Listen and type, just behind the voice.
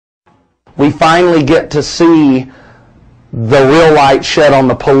we finally get to see the real light shed on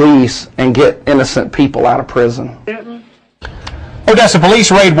the police and get innocent people out of prison. Odessa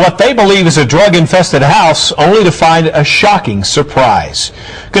police raid what they believe is a drug-infested house, only to find a shocking surprise.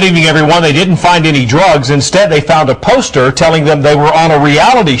 Good evening, everyone. They didn't find any drugs. Instead, they found a poster telling them they were on a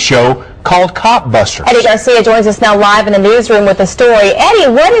reality show called Cop Busters. Eddie Garcia joins us now live in the newsroom with the story.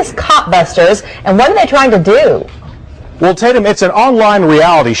 Eddie, what is Cop Busters, and what are they trying to do? Well, Tatum, it's an online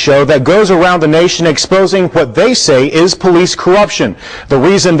reality show that goes around the nation exposing what they say is police corruption. The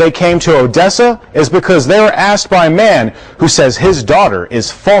reason they came to Odessa is because they were asked by a man who says his daughter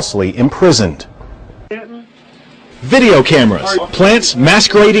is falsely imprisoned. Video cameras, plants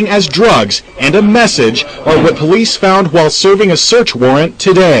masquerading as drugs, and a message are what police found while serving a search warrant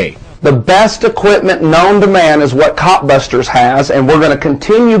today. The best equipment known to man is what Cop Busters has, and we're going to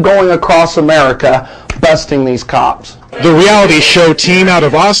continue going across America busting these cops. The reality show team out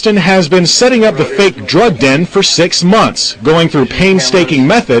of Austin has been setting up the fake drug den for 6 months, going through painstaking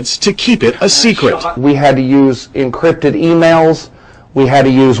methods to keep it a secret. We had to use encrypted emails. We had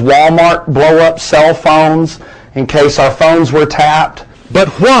to use Walmart blow-up cell phones in case our phones were tapped. But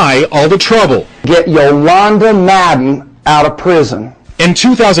why all the trouble? Get Yolanda Madden out of prison. In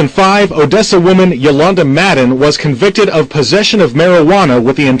 2005, Odessa woman Yolanda Madden was convicted of possession of marijuana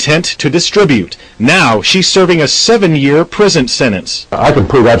with the intent to distribute. Now she's serving a 7-year prison sentence. I can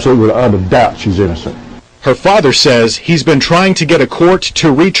prove absolutely without a doubt she's innocent. Her father says he's been trying to get a court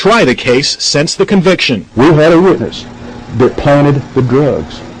to retry the case since the conviction. We had a witness that planted the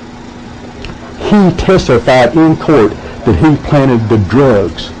drugs. He testified in court that he planted the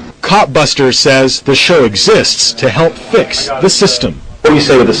drugs. Cop Busters says the show exists to help fix the system. What do you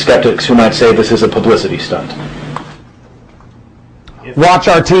say to the skeptics who might say this is a publicity stunt? Watch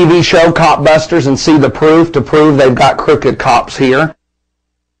our TV show, Cop Busters, and see the proof to prove they've got crooked cops here.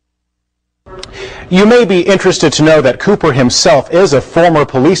 You may be interested to know that Cooper himself is a former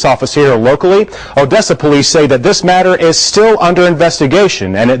police officer here locally. Odessa police say that this matter is still under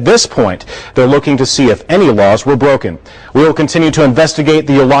investigation, and at this point, they're looking to see if any laws were broken. We will continue to investigate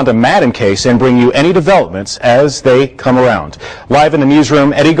the Yolanda Madden case and bring you any developments as they come around. Live in the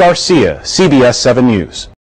newsroom, Eddie Garcia, CBS 7 News.